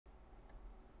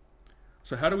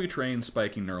So how do we train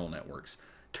spiking neural networks?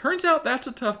 Turns out that's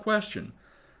a tough question.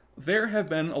 There have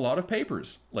been a lot of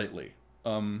papers lately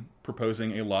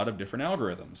proposing a lot of different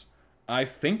algorithms. I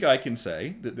think I can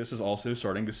say that this is also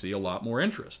starting to see a lot more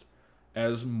interest.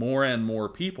 As more and more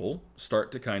people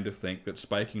start to kind of think that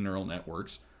spiking neural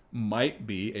networks might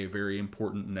be a very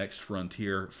important next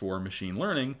frontier for machine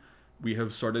learning, we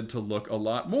have started to look a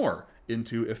lot more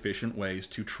into efficient ways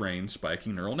to train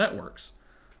spiking neural networks.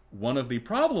 One of the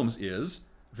problems is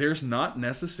there's not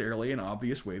necessarily an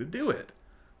obvious way to do it.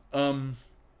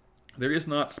 There is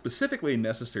not specifically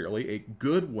necessarily a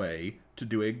good way to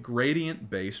do a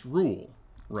gradient-based rule,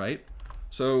 right?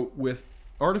 So with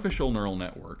artificial neural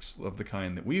networks of the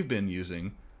kind that we've been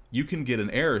using, you can get an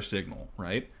error signal,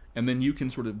 right? And then you can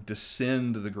sort of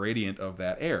descend the gradient of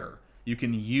that error. You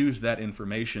can use that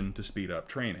information to speed up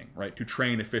training, right? To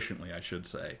train efficiently, I should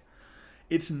say.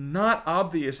 It's not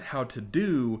obvious how to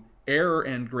do error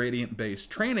and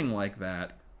gradient-based training like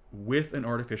that with an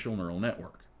artificial neural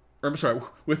network. Or, I'm sorry,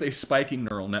 with a spiking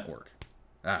neural network.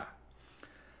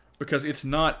 Because it's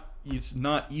not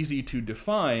easy to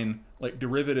define like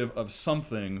derivative of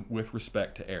something with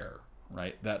respect to error,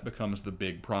 right? That becomes the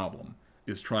big problem,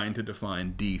 is trying to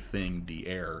define d thing, d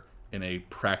error in a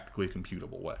practically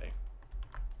computable way.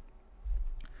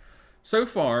 So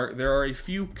far, there are a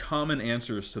few common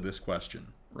answers to this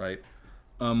question, right?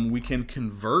 We can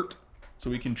convert,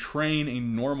 so we can train a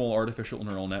normal artificial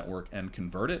neural network and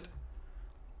convert it.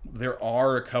 There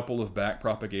are a couple of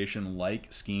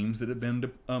backpropagation-like schemes that have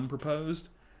been proposed,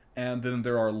 and then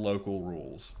there are local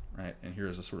rules, right? And here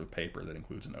is a sort of paper that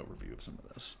includes an overview of some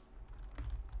of this.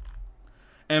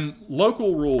 And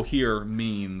local rule here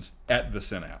means at the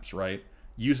synapse, right?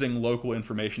 Using local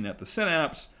information at the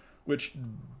synapse, which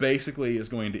basically is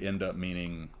going to end up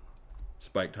meaning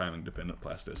spike timing dependent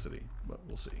plasticity, but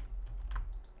we'll see.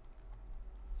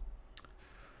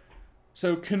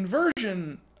 So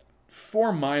conversion,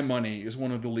 for my money, is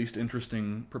one of the least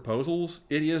interesting proposals.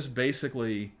 It is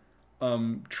basically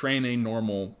train a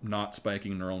normal, not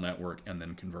spiking neural network and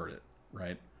then convert it,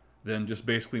 right? Then just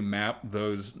basically map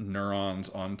those neurons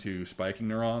onto spiking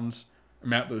neurons,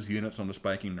 map those units onto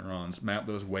spiking neurons, map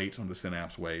those weights onto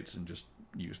synapse weights, and just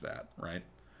use that, right?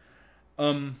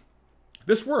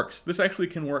 This works. This actually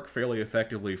can work fairly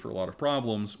effectively for a lot of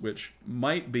problems, which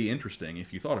might be interesting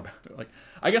if you thought about it. Like,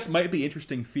 I guess might be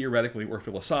interesting theoretically or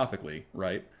philosophically,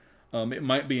 right? It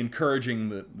might be encouraging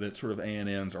that sort of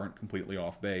ANNs aren't completely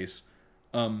off base.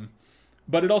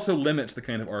 But it also limits the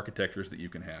kind of architectures that you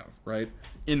can have, right?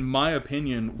 In my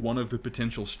opinion, one of the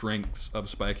potential strengths of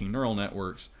spiking neural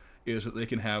networks is that they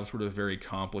can have sort of very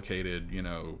complicated,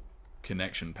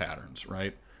 connection patterns,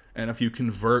 right? And if you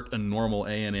convert a normal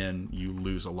ANN, you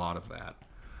lose a lot of that.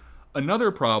 Another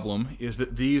problem is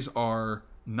that these are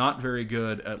not very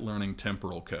good at learning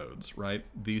temporal codes, right?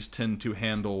 These tend to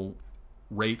handle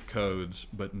rate codes,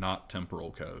 but not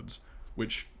temporal codes,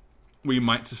 which we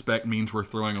might suspect means we're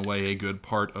throwing away a good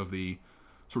part of the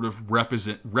sort of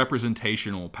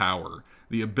representational power,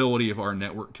 the ability of our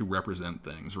network to represent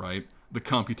things, right? The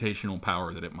computational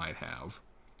power that it might have.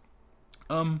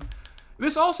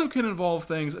 This also can involve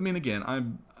things, I mean, again, I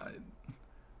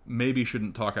maybe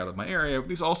shouldn't talk out of my area, but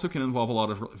these also can involve a lot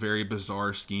of very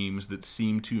bizarre schemes that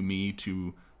seem to me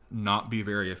to not be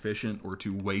very efficient or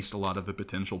to waste a lot of the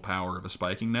potential power of a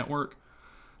spiking network.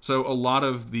 So a lot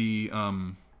of the,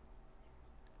 a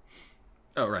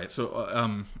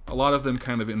lot of them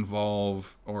kind of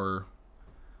involve,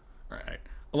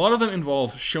 a lot of them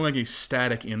involve showing a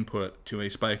static input to a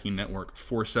spiking network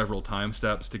for several time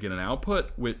steps to get an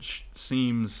output, which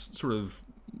seems sort of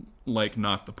like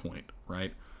not the point,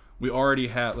 right? We already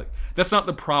have, that's not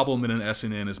the problem that an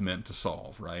SNN is meant to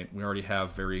solve, right? We already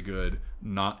have very good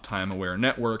not time-aware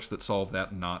networks that solve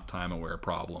that not time-aware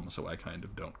problem, so I kind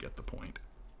of don't get the point.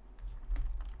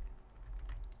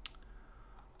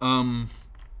 So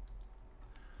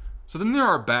then there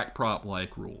are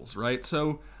backprop-like rules, right?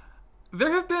 So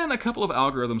there have been a couple of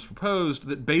algorithms proposed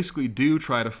that basically do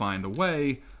try to find a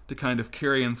way to kind of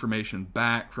carry information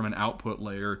back from an output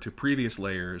layer to previous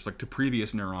layers, like to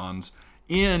previous neurons,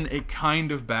 in a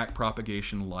kind of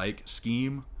backpropagation-like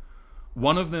scheme.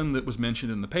 One of them that was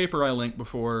mentioned in the paper I linked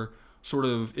before sort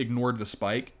of ignored the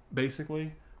spike,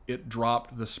 basically. It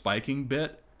dropped the spiking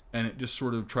bit, and it just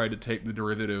sort of tried to take the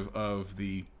derivative of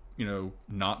the,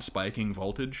 not spiking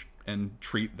voltage and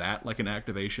treat that like an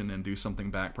activation and do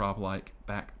something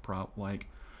backprop-like.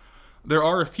 There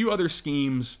are a few other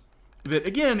schemes that,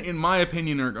 again, in my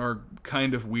opinion, are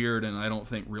kind of weird and I don't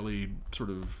think really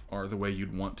sort of are the way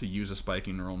you'd want to use a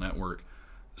spiking neural network.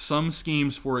 Some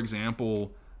schemes, for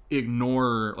example,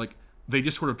 ignore, they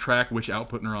just sort of track which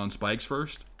output neuron spikes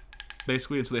first,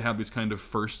 basically, and so they have these kind of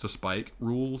first to spike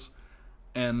rules,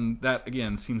 and that,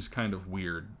 again, seems kind of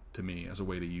weird to me as a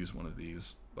way to use one of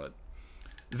these. But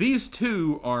these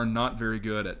two are not very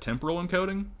good at temporal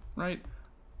encoding, right?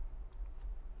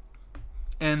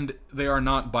 And they are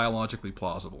not biologically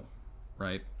plausible,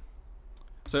 right?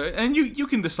 So, and you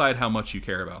can decide how much you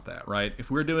care about that, right? If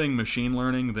we're doing machine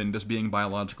learning, then does being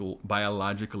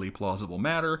biologically plausible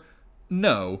matter?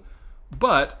 No.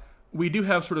 But we do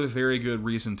have sort of a very good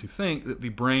reason to think that the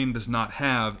brain does not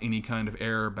have any kind of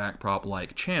error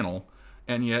backprop-like channel,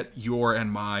 and yet your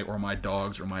and my, or my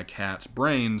dog's or my cat's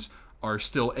brains are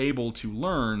still able to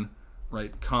learn,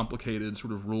 right, complicated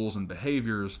sort of rules and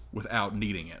behaviors without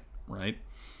needing it, right?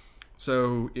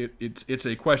 So it's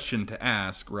a question to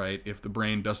ask, right? If the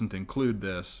brain doesn't include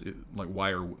this, like, why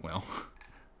are, well,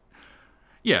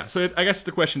 yeah. So I guess it's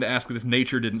a question to ask that if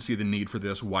nature didn't see the need for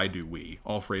this, why do we?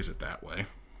 I'll phrase it that way.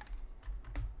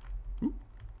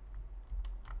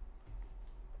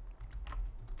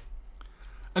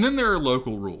 And then there are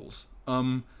local rules.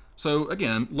 So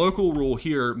again, local rule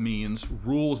here means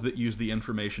rules that use the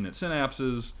information at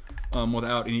synapses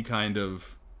without any kind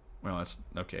of, well, that's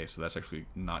okay, so that's actually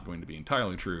not going to be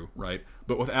entirely true, right?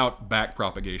 But without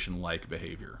backpropagation-like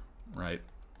behavior, right?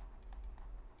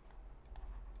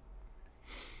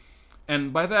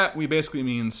 And by that, we basically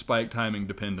mean spike timing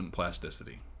dependent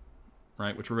plasticity,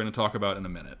 right? Which we're going to talk about in a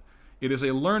minute. It is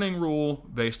a learning rule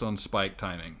based on spike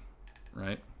timing,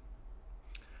 right?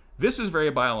 This is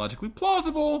very biologically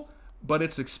plausible, but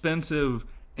it's expensive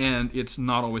and it's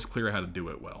not always clear how to do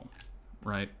it well,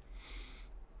 right?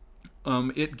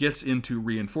 It gets into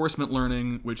reinforcement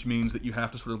learning, which means that you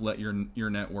have to sort of let your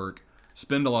network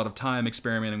spend a lot of time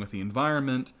experimenting with the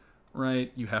environment,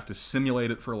 right? You have to simulate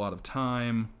it for a lot of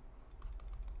time.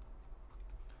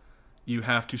 You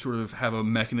have to sort of have a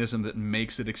mechanism that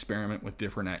makes it experiment with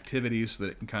different activities so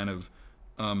that it can kind of,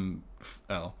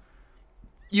 well,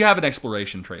 you have an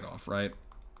exploration trade-off, right?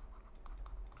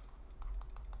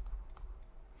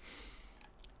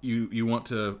 You want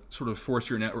to sort of force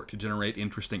your network to generate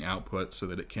interesting outputs so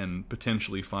that it can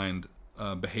potentially find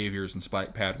behaviors and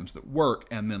spike patterns that work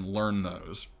and then learn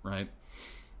those, right?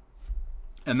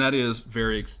 And that is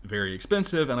very, very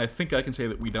expensive, and I think I can say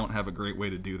that we don't have a great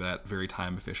way to do that very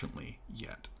time efficiently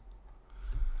yet.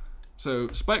 So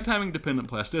spike timing dependent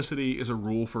plasticity is a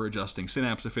rule for adjusting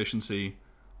synapse efficiency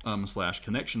 /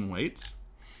 connection weights.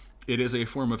 It is a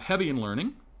form of Hebbian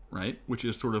learning, right, which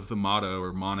is sort of the motto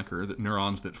or moniker that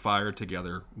neurons that fire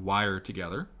together wire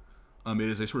together. It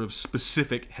is a sort of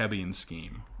specific Hebbian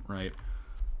scheme, right?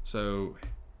 So,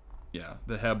 yeah,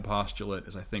 the Hebb postulate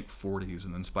is, I think, 40s,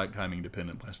 and then spike timing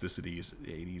dependent plasticity is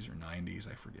 80s or 90s,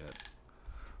 I forget.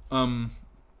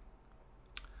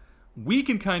 We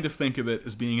can kind of think of it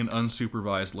as being an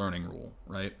unsupervised learning rule,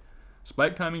 right?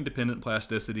 Spike timing dependent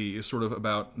plasticity is sort of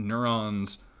about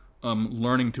neurons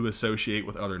learning to associate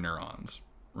with other neurons,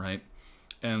 right?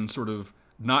 And sort of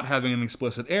not having an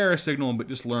explicit error signal, but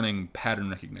just learning pattern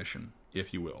recognition,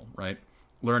 if you will, right?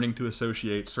 Learning to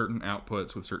associate certain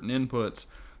outputs with certain inputs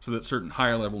so that certain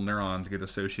higher level neurons get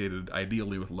associated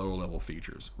ideally with lower level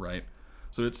features, right?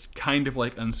 So it's kind of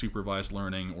like unsupervised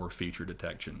learning or feature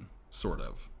detection, sort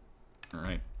of, all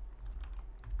right?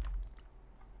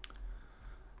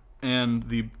 And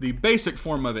the basic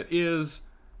form of it is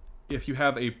if you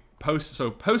have a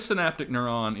postsynaptic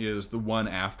neuron is the one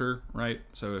after, right?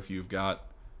 So if you've got,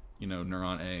 you know,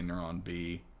 neuron A, neuron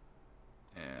B,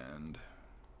 and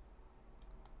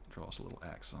draw us a little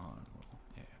axon,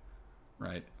 yeah,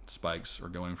 right? Spikes are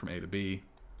going from A to B,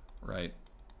 right?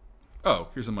 Oh,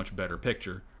 here's a much better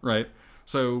picture, right?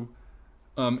 So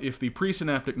if the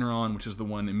presynaptic neuron, which is the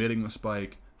one emitting the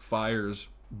spike, fires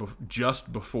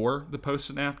just before the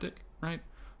postsynaptic, right?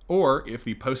 Or if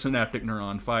the postsynaptic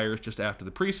neuron fires just after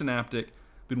the presynaptic,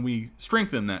 then we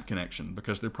strengthen that connection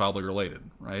because they're probably related,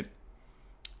 right?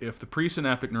 If the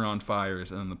presynaptic neuron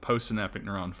fires and the postsynaptic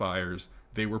neuron fires,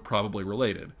 they were probably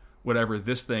related. Whatever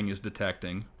this thing is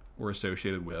detecting or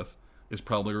associated with is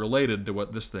probably related to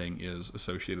what this thing is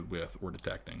associated with or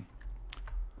detecting.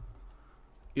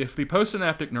 If the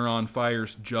postsynaptic neuron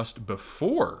fires just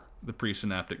before the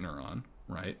presynaptic neuron,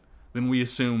 right, then we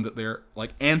assume that they're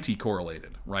like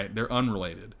anti-correlated, right? They're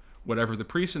unrelated. Whatever the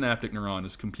presynaptic neuron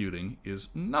is computing is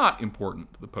not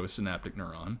important to the postsynaptic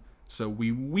neuron, so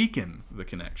we weaken the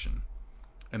connection.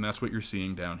 And that's what you're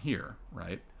seeing down here,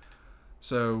 right?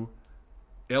 So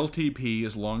LTP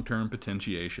is long-term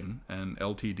potentiation, and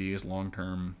LTD is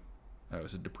long-term, oh,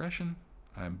 is it depression?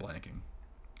 I'm blanking.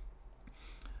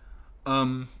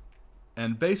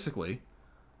 And basically,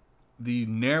 the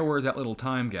narrower that little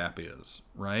time gap is,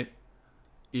 right,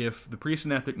 if the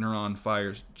presynaptic neuron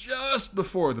fires just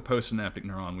before the postsynaptic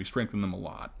neuron, we strengthen them a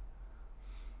lot.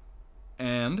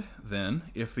 And then,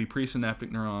 if the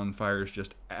presynaptic neuron fires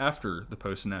just after the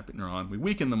postsynaptic neuron, we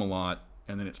weaken them a lot,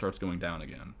 and then it starts going down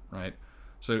again, right?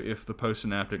 So if the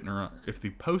postsynaptic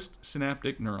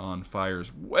neuron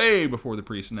fires way before the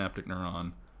presynaptic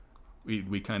neuron,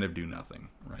 we kind of do nothing,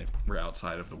 right? We're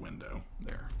outside of the window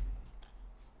there.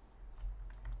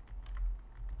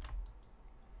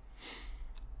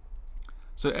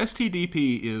 So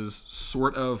STDP is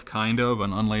sort of, kind of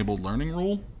an unlabeled learning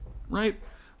rule, right?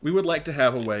 We would like to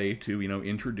have a way to,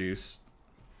 introduce,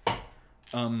 I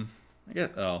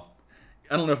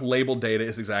don't know if labeled data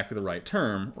is exactly the right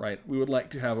term, right? We would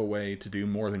like to have a way to do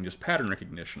more than just pattern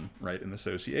recognition, right, in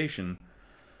association.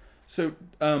 So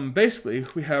basically,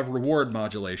 we have reward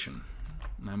modulation.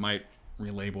 And I might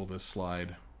relabel this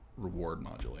slide reward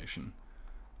modulation.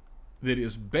 That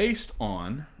is based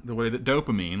on the way that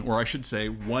dopamine, or I should say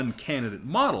one candidate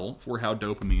model for how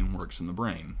dopamine works in the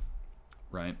brain,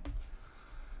 right?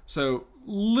 So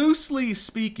loosely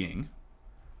speaking,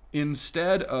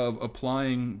 instead of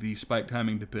applying the spike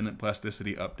timing dependent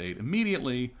plasticity update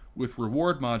immediately, with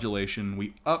reward modulation,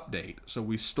 we update. So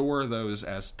we store those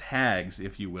as tags,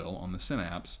 if you will, on the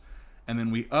synapse, and then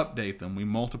we update them, we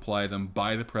multiply them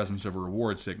by the presence of a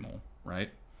reward signal, right?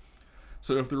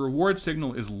 So if the reward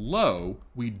signal is low,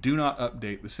 we do not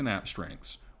update the synapse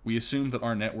strengths. We assume that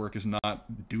our network is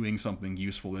not doing something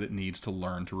useful that it needs to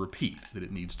learn to repeat, that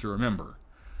it needs to remember.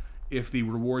 If the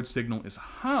reward signal is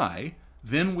high,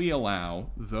 then we allow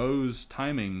those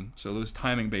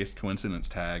timing-based coincidence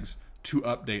tags to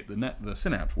update the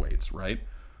synapse weights, right?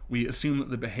 We assume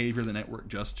that the behavior the network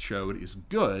just showed is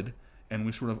good, and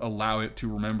we sort of allow it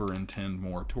to remember and tend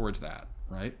more towards that,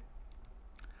 right?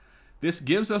 This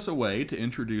gives us a way to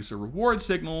introduce a reward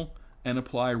signal and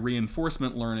apply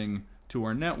reinforcement learning to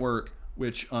our network,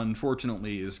 which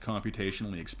unfortunately is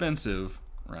computationally expensive,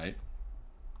 right?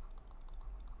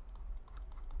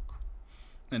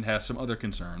 And has some other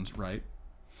concerns, right?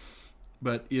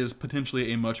 But is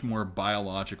potentially a much more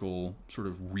biological, sort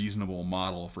of reasonable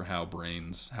model for how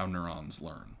neurons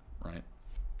learn, right?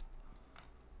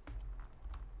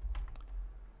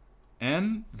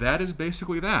 And that is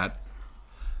basically that.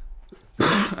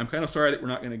 I'm kind of sorry that we're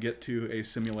not going to get to a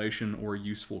simulation or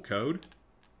useful code.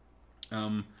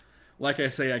 Like I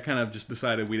say, I kind of just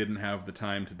decided we didn't have the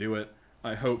time to do it.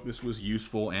 I hope this was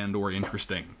useful and or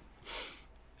interesting.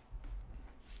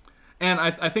 And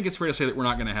I think it's fair to say that we're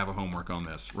not going to have a homework on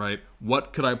this, right?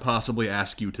 What could I possibly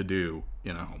ask you to do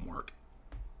in a homework?